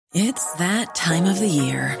It's that time of the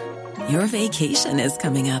year. Your vacation is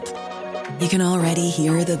coming up. You can already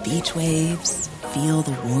hear the beach waves, feel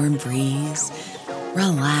the warm breeze,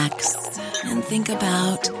 relax, and think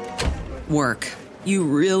about work. You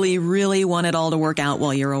really, really want it all to work out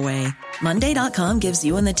while you're away. Monday.com gives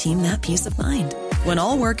you and the team that peace of mind. When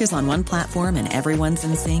all work is on one platform and everyone's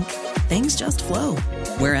in sync, things just flow.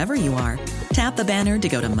 Wherever you are, tap the banner to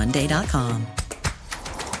go to Monday.com.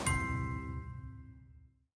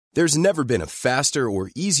 There's never been a faster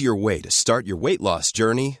or easier way to start your weight loss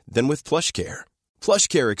journey than with PlushCare.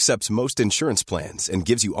 PlushCare accepts most insurance plans and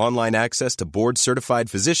gives you online access to board-certified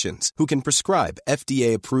physicians who can prescribe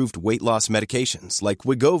FDA-approved weight loss medications like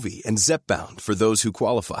Wegovy and Zepbound for those who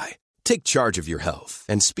qualify. Take charge of your health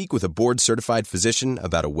and speak with a board-certified physician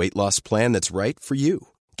about a weight loss plan that's right for you.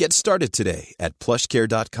 Get started today at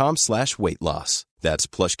plushcare.com/weight loss. That's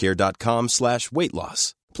plushcare.com/weight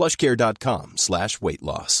loss. plushcare.com/weight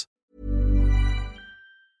loss.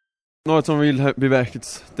 No, it's unreal to be back.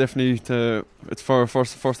 It's definitely it's for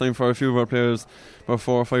first time for a few of our players. About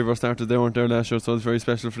 4 or 5 of our starters, they weren't there last year, so it's very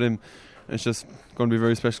special for them. It's just going to be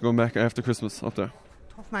very special going back after Christmas up there.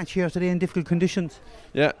 Tough match here today in difficult conditions.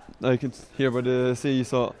 Yeah, like it's here by the sea,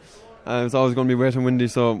 so it's always going to be wet and windy,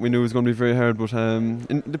 so we knew it was going to be very hard. But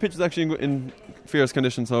the pitch is actually in fierce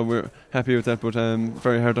condition, so we're happy with that. But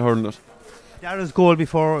very hard to hurl it. Darrag's goal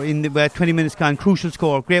before in the 20 minutes gone, crucial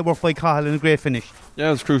score. Great work by Cahill and a great finish. Yeah,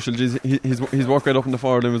 it was crucial. His work right up in the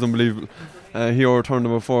forward line was unbelievable. He overturned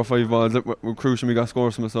about 4 or 5 balls that were crucial. We got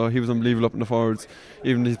scores from it, so he was unbelievable up in the forwards.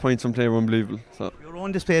 Even his points from play were unbelievable. So your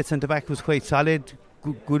own display at centre back was quite solid,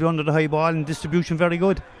 good under the high ball, and distribution very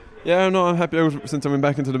good. Yeah, no, I'm happy out since I went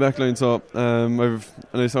back into the back line. So I've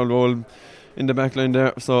a nice old role in the back line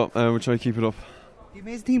there. So we'll try to keep it up. The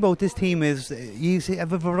amazing thing about this team is you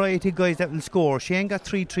have a variety of guys that will score. Shane got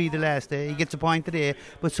 3-3 the last day. He gets a point today,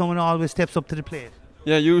 but someone always steps up to the plate.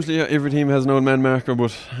 Yeah, usually every team has an old man marker,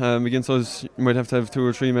 but against us you might have to have 2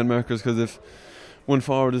 or 3 man markers, because if one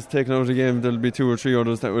forward is taken out of the game, there'll be 2 or 3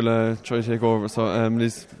 others that will try to take over. So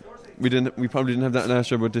we probably didn't have that last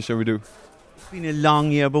year, but this year we do. It's been a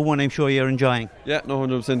long year, but one I'm sure you're enjoying. Yeah, no,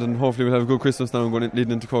 100%, and hopefully we'll have a good Christmas now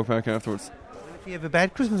leading into Cork Park afterwards. If you have a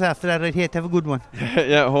bad Christmas after that, I'd hate to have a good one.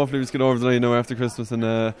 Yeah, hopefully we just get over the line now after Christmas, and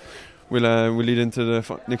we'll lead into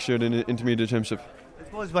the next year the intermediate championship. I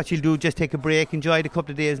suppose what you'll do, just take a break, enjoy it a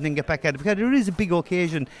couple of days, and then get back at it, because there is a big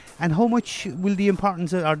occasion. And how much will the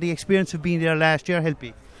importance or the experience of being there last year help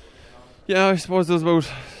you? Yeah, I suppose there was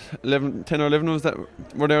about 10 or 11 of us that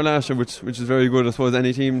were there last year, which is very good. I suppose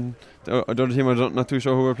any team, the other team, I'm not too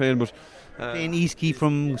sure who we're playing, but playing Eastkey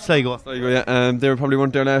from Sligo. Yeah. They probably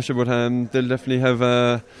weren't there last year, but they'll definitely have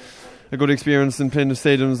a good experience in playing the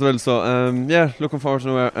stadium as well. So yeah, looking forward to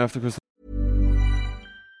know after Christmas.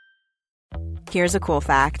 Here's a cool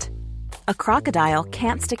fact: a crocodile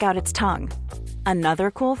can't stick out its tongue. Another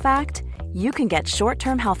cool fact: you can get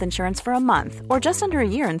short-term health insurance for a month or just under a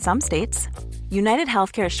year in some states. United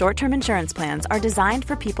Healthcare short-term insurance plans are designed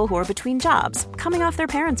for people who are between jobs, coming off their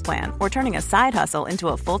parents' plan, or turning a side hustle into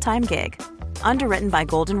a full-time gig. Underwritten by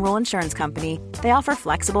Golden Rule Insurance Company, they offer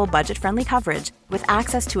flexible, budget-friendly coverage with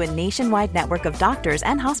access to a nationwide network of doctors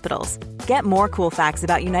and hospitals. Get more cool facts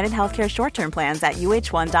about United Healthcare short-term plans at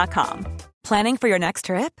uh1.com. Planning for your next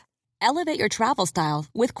trip? Elevate your travel style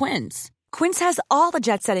with Quince. Quince has all the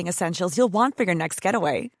jet-setting essentials you'll want for your next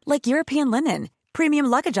getaway, like European linen, premium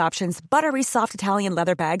luggage options, buttery soft Italian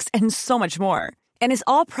leather bags, and so much more. And is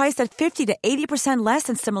all priced at 50 to 80% less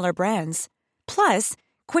than similar brands. Plus,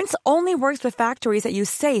 Quince only works with factories that use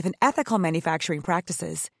safe and ethical manufacturing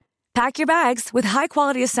practices. Pack your bags with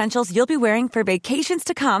high-quality essentials you'll be wearing for vacations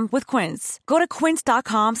to come with Quince. Go to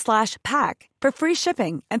quince.com/pack for free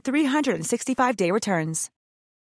shipping and 365-day returns.